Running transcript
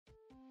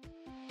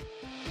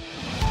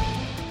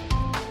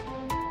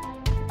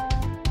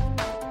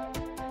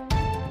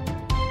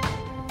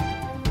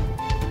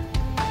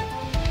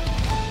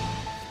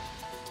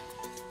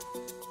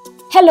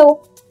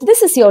Hello,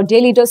 this is your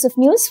daily dose of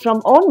news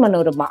from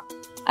Onmanorama.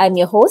 I'm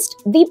your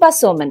host Deepa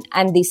Soman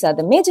and these are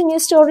the major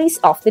news stories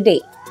of the day.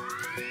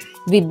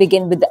 We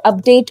begin with the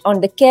update on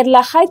the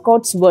Kerala High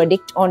Court's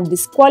verdict on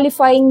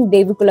disqualifying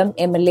Devikulam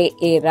MLA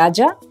A.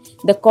 Raja.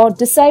 The court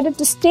decided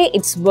to stay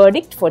its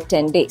verdict for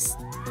 10 days.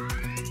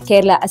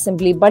 Kerala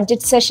Assembly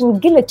budget session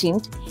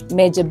guillotined,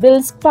 major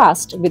bills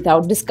passed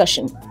without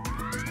discussion.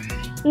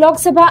 Lok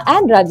Sabha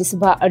and Rajya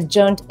Sabha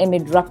adjourned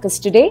amid ruckus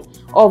today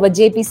over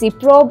JPC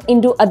probe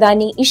into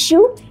Adani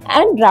issue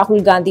and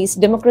Rahul Gandhi's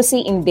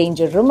democracy in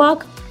danger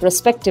remark,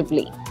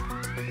 respectively.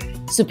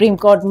 Supreme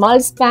Court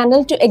mulls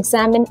panel to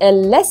examine a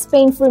less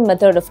painful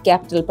method of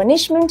capital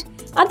punishment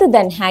other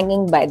than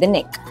hanging by the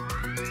neck.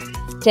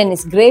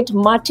 Tennis great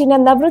Martina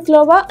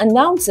Navratilova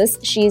announces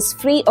she is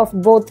free of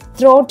both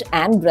throat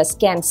and breast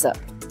cancer.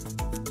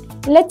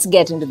 Let's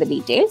get into the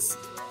details.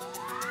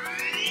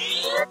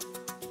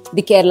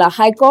 The Kerala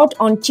High Court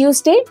on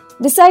Tuesday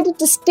decided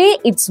to stay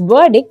its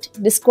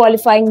verdict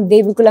disqualifying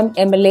Devikulam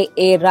MLA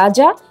A.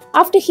 Raja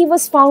after he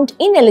was found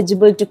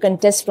ineligible to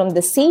contest from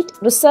the seat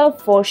reserved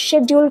for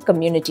scheduled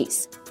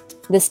communities.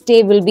 The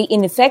stay will be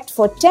in effect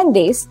for 10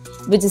 days,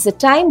 which is a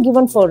time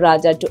given for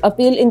Raja to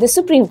appeal in the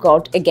Supreme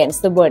Court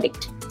against the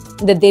verdict.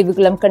 The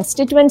Devikulam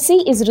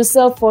constituency is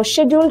reserved for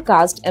scheduled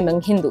caste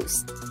among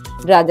Hindus.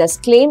 Raja's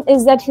claim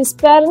is that his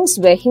parents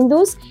were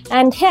Hindus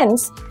and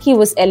hence he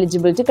was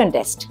eligible to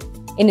contest.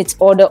 In its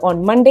order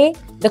on Monday,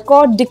 the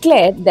court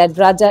declared that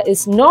Raja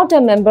is not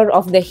a member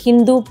of the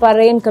Hindu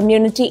Parayan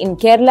community in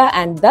Kerala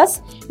and thus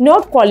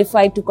not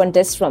qualified to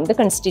contest from the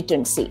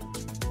constituency.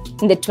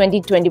 In the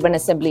 2021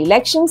 Assembly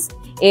elections,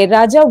 A.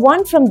 Raja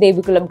won from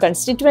Devikulam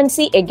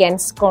constituency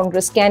against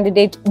Congress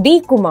candidate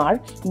D.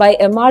 Kumar by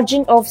a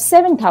margin of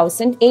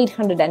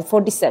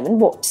 7,847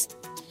 votes.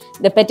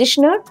 The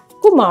petitioner,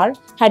 Kumar,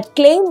 had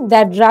claimed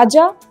that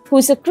Raja, who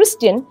is a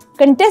Christian,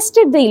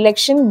 contested the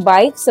election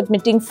by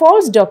submitting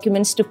false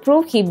documents to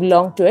prove he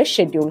belonged to a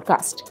scheduled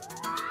caste.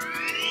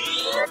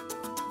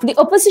 The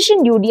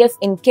opposition UDF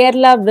in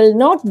Kerala will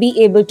not be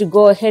able to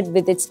go ahead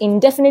with its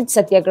indefinite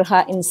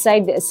satyagraha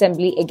inside the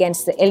assembly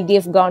against the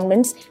LDF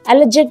government's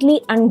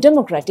allegedly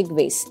undemocratic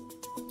ways.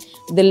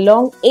 The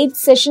long 8th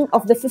session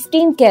of the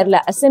 15th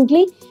Kerala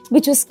Assembly,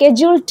 which was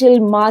scheduled till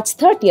March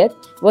 30th,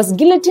 was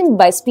guillotined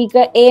by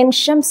Speaker A.N.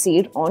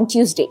 Shamsir on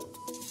Tuesday.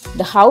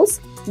 The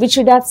House, which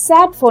should have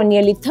sat for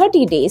nearly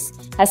 30 days,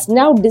 has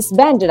now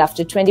disbanded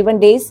after 21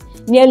 days,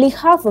 nearly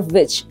half of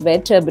which were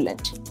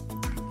turbulent.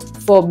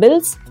 4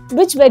 bills,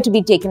 which were to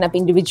be taken up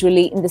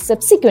individually in the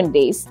subsequent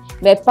days,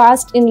 were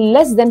passed in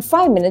less than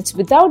 5 minutes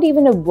without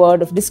even a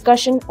word of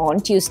discussion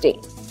on Tuesday.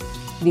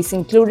 These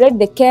included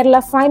the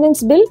Kerala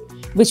Finance Bill,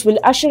 which will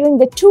usher in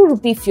the 2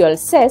 rupee fuel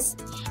cess,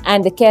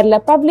 and the Kerala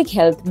Public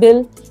Health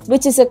Bill,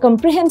 which is a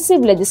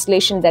comprehensive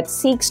legislation that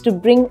seeks to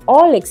bring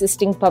all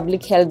existing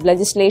public health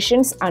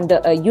legislations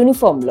under a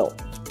uniform law.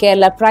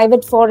 Kerala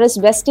Private Forest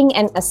Vesting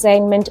and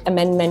Assignment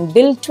Amendment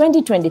Bill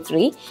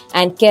 2023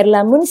 and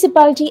Kerala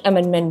Municipality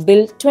Amendment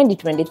Bill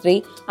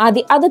 2023 are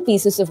the other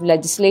pieces of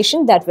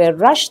legislation that were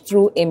rushed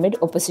through amid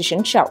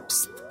opposition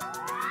shouts.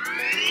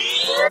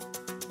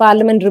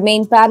 Parliament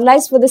remained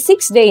paralysed for the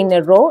 6th day in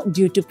a row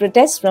due to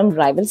protests from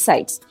rival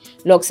sides.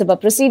 Lok Sabha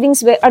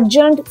proceedings were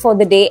adjourned for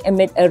the day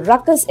amid a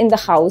ruckus in the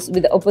House,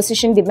 with the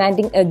opposition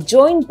demanding a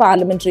joint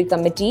parliamentary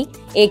committee,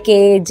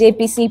 aka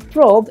JPC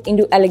probe,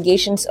 into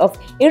allegations of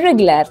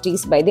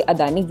irregularities by the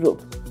Adani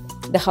Group.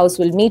 The House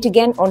will meet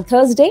again on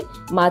Thursday,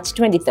 March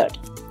 23rd.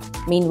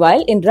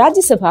 Meanwhile, in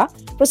Rajya Sabha,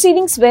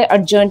 proceedings were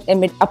adjourned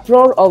amid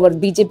uproar over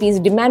BJP's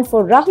demand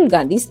for Rahul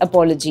Gandhi's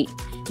apology.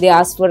 They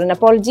asked for an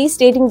apology,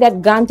 stating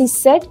that Gandhi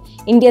said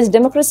India's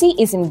democracy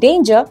is in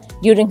danger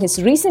during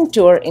his recent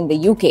tour in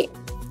the UK.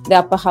 The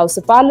upper house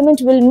of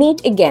parliament will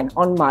meet again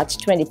on March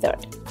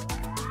 23rd.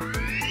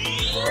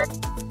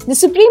 The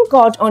Supreme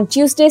Court on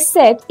Tuesday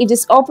said it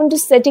is open to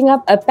setting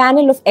up a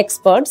panel of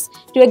experts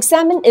to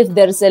examine if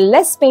there is a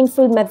less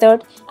painful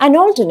method, an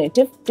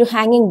alternative to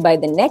hanging by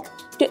the neck,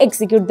 to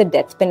execute the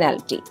death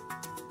penalty.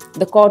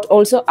 The court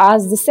also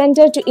asked the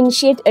centre to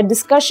initiate a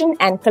discussion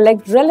and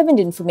collect relevant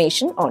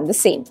information on the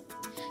same.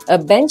 A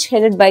bench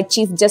headed by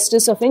Chief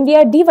Justice of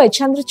India D.Y.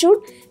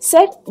 Chandrachud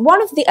said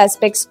one of the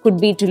aspects could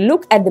be to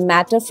look at the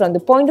matter from the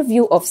point of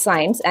view of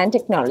science and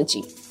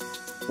technology.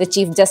 The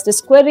Chief Justice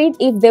queried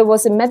if there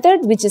was a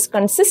method which is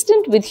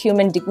consistent with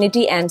human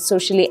dignity and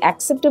socially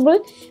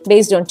acceptable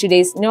based on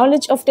today's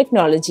knowledge of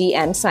technology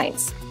and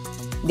science.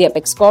 The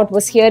Apex Court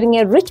was hearing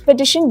a writ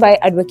petition by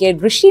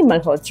Advocate Rishi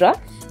Malhotra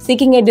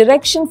seeking a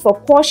direction for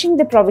quashing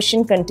the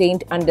provision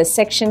contained under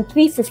Section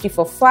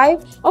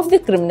 354(5) of the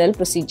Criminal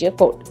Procedure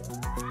Code.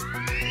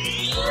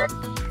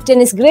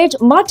 Tennis great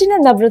Martina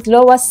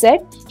Navratilova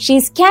said she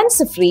is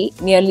cancer-free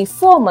nearly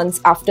 4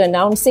 months after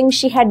announcing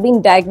she had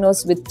been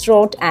diagnosed with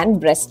throat and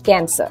breast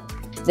cancer.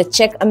 The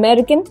Czech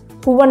American,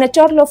 who won a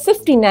total of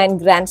 59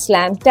 Grand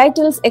Slam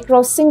titles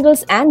across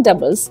singles and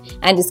doubles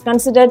and is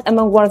considered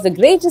among one of the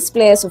greatest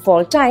players of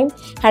all time,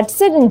 had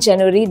said in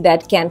January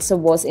that cancer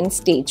was in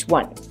stage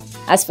 1.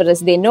 As far as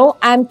they know,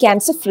 I am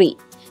cancer-free.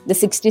 the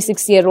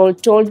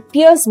 66-year-old told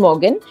Piers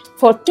Morgan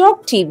for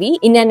Talk TV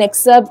in an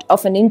excerpt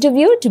of an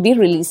interview to be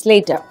released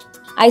later.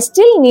 I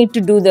still need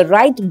to do the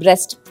right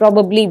breast,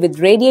 probably with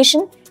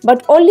radiation,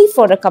 but only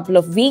for a couple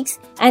of weeks,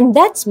 and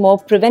that's more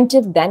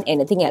preventive than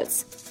anything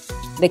else.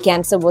 The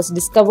cancer was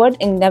discovered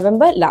in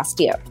November last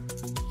year.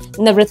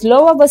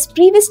 Navratilova was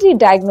previously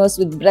diagnosed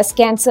with breast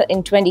cancer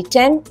in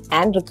 2010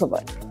 and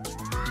recovered.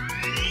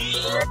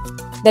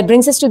 That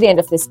brings us to the end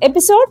of this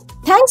episode.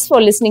 Thanks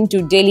for listening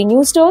to Daily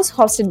News Dose,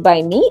 hosted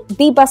by me,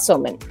 Deepa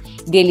Soman.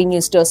 Daily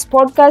News Dose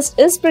podcast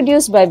is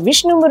produced by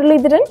Vishnu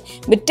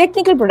Muralidharan with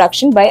technical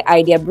production by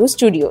Idea Brew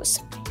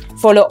Studios.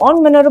 Follow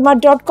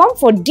onmanorama.com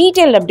for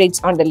detailed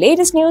updates on the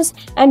latest news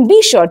and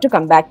be sure to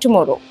come back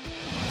tomorrow.